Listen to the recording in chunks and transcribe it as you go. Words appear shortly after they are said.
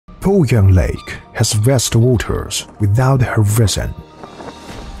Poyang Lake has vast waters without horizon.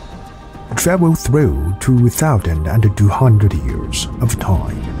 Travel through 2,200 years of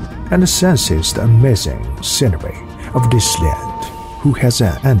time and senses the amazing scenery of this land, who has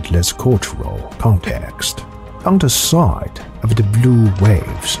an endless cultural context. On the side of the blue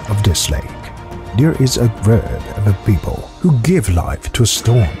waves of this lake, there is a group of people who give life to a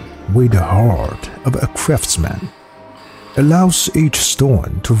stone with the heart of a craftsman, allows each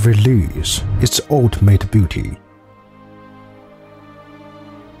stone to release its ultimate beauty.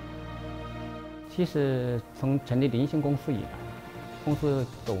 其实从成立林星公司以来，公司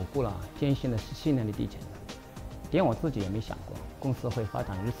走过了艰辛的14年的历程，连我自己也没想过公司会发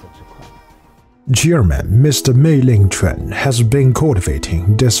展如此之快。 Chairman Mr. Linxing has been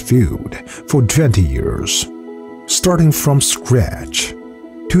cultivating this field for 20 years, starting from scratch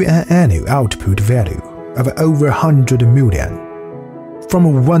to an annual output value of over 100 million. From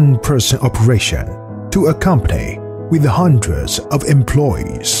a one-person operation to a company with hundreds of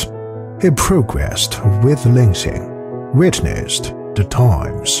employees, he progressed with Linxing, witnessed the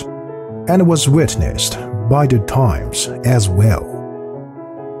times, and was witnessed by the times as well.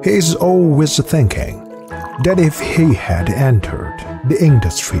 He is always thinking that if he had entered the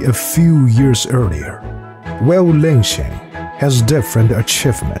industry a few years earlier, well, Linxing has different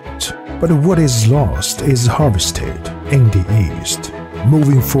achievements, but what is lost is harvested in the East.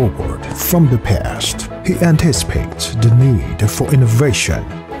 Moving forward from the past, he anticipates the need for innovation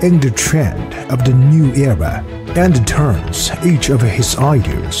in the trend of the new era and turns each of his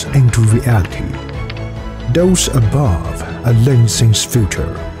ideas into reality. Those above are Linxing's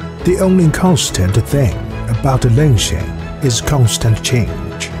future. The only constant thing about Linxing is constant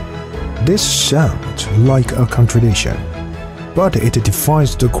change. This sounds like a contradiction, but it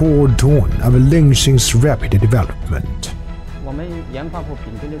defines the core tone of Linxing's rapid development. 我们研发部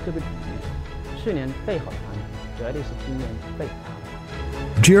秉承的这个理念，去年最好的产品绝对是今年最好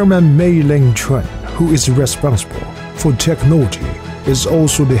的。 Chairman Linxing, who is responsible for technology, is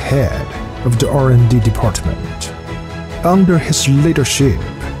also the head of the R&D department. Under his leadership,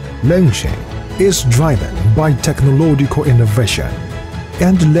 Linxing is driven by technological innovation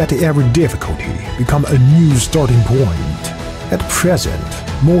and let every difficulty become a new starting point. At present,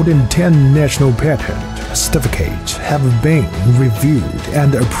 more than 10 national patent certificates have been reviewed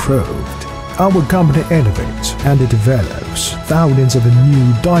and approved. Our company innovates and develops thousands of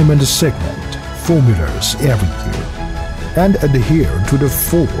new diamond segment formulas every year and adhere to the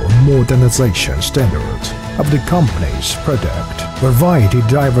 4 modernization standards of the company's product: variety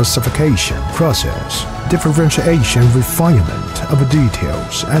diversification process, differentiation refinement of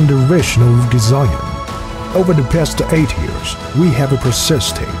details, and original design. Over the past 8 years, we have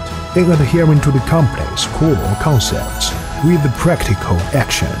persisted in adhering to the company's core concepts with practical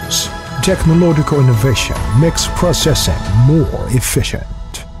actions. Technological innovation makes processing more efficient.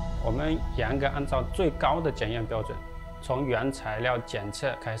 我们严格按照最高的检验标准，从原材料检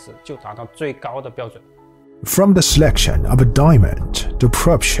测开始就达到最高的标准。 From the selection of a diamond, the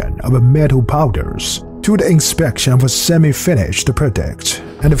production of metal powders, to the inspection of semi-finished products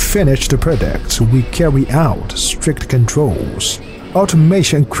and finished products, we carry out strict controls.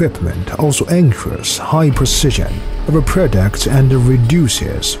 Automation equipment also ensures high precision of products and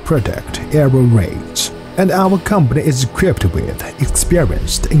reduces product error rates. And our company is equipped with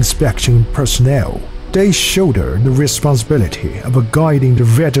experienced inspection personnel. They shoulder the responsibility of guiding the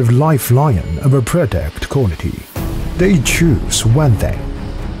red lifeline of a product quality. They choose one thing: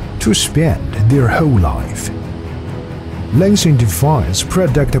 to spend their whole life. Linxing defines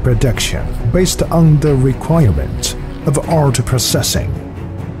product production based on the requirements of art processing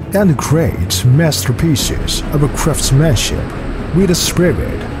and creates masterpieces of craftsmanship with the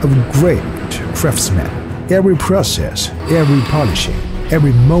spirit of great craftsmen. Every process, every polishing,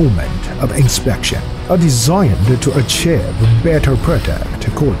 every moment of inspection are designed to achieve better product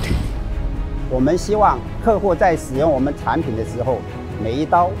quality. 我们希望客户在使用我们产品的时候，每一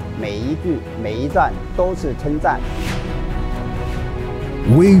刀、每一句、每一站都是称赞。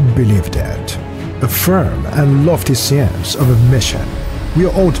 We believe that a firm and lofty sense of mission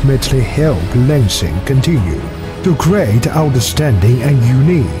will ultimately help Linxing continue to create outstanding and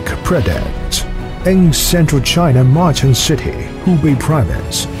unique products in central China Jiangxi City, Hubei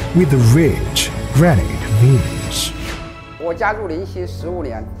Province, with rich granite veins. 我加入林星15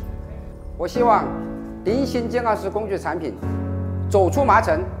年，我希望林星健康石工具产品走出麻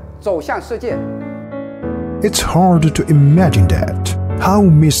城，走向世界。 It's hard to imagine that how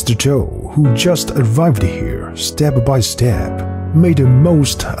Mr. Zhou, who just arrived here step by step, made the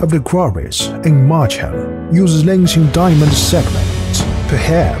most of the quarries in Machang, use Linxing diamond segments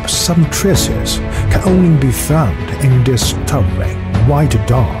Perhaps some traces can only be found in this towering, white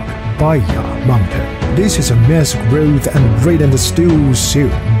dog Poyang Mountain. This is a massive growth and brilliant still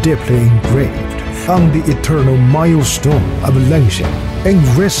sealed deeply engraved on the eternal milestone of Linxing. In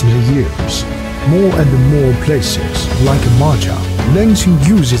recent years, more and more places like Maja, Linxing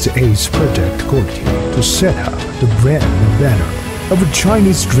uses its product quality to set up the brand banner of a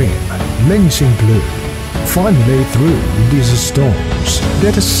Chinese dream, Linxing Blue. Finally, through these stones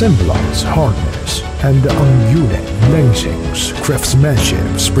that symbolize hardness and unyielding Linxing's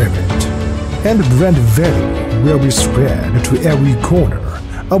craftsmanship spirit, and brand value will be spread to every corner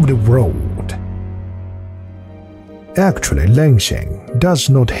of the world. Actually, Linxing does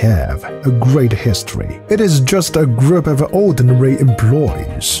not have a great history. It is just a group of ordinary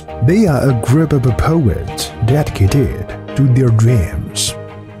employees. They are a group of poets dedicated to their dreams,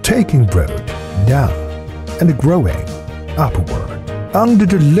 taking road down and growing upward. Under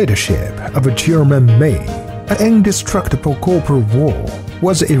the leadership of Chairman Mei, an indestructible corporate wall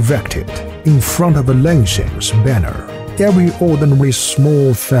was erected in front of Linxing's banner. Every ordinary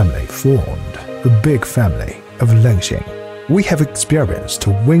small family formed a big family of Linxing. We have experienced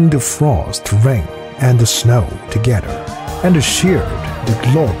wind, frost, rain, and snow together, and shared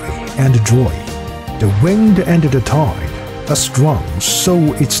the glory and joy. The wind and the tide are strong, so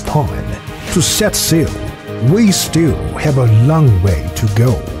it's time to set sail. We still have a long way to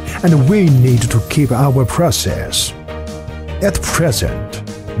go, and we need to keep our process. At present,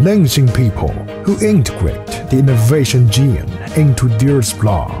 Linxing people who integrate the innovation gene into their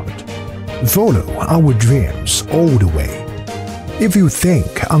blood follow our dreams all the way. If you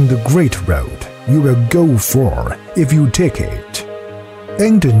think on the great road, you will go far if you take it.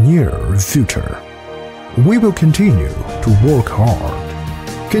 In the near future, we will continue to work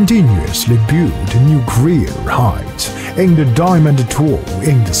hard, continuously build new career heights in the diamond tool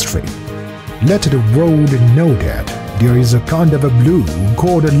industry. Let the world know that there is a kind of a blue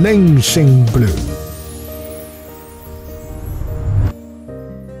called Linxing Blue.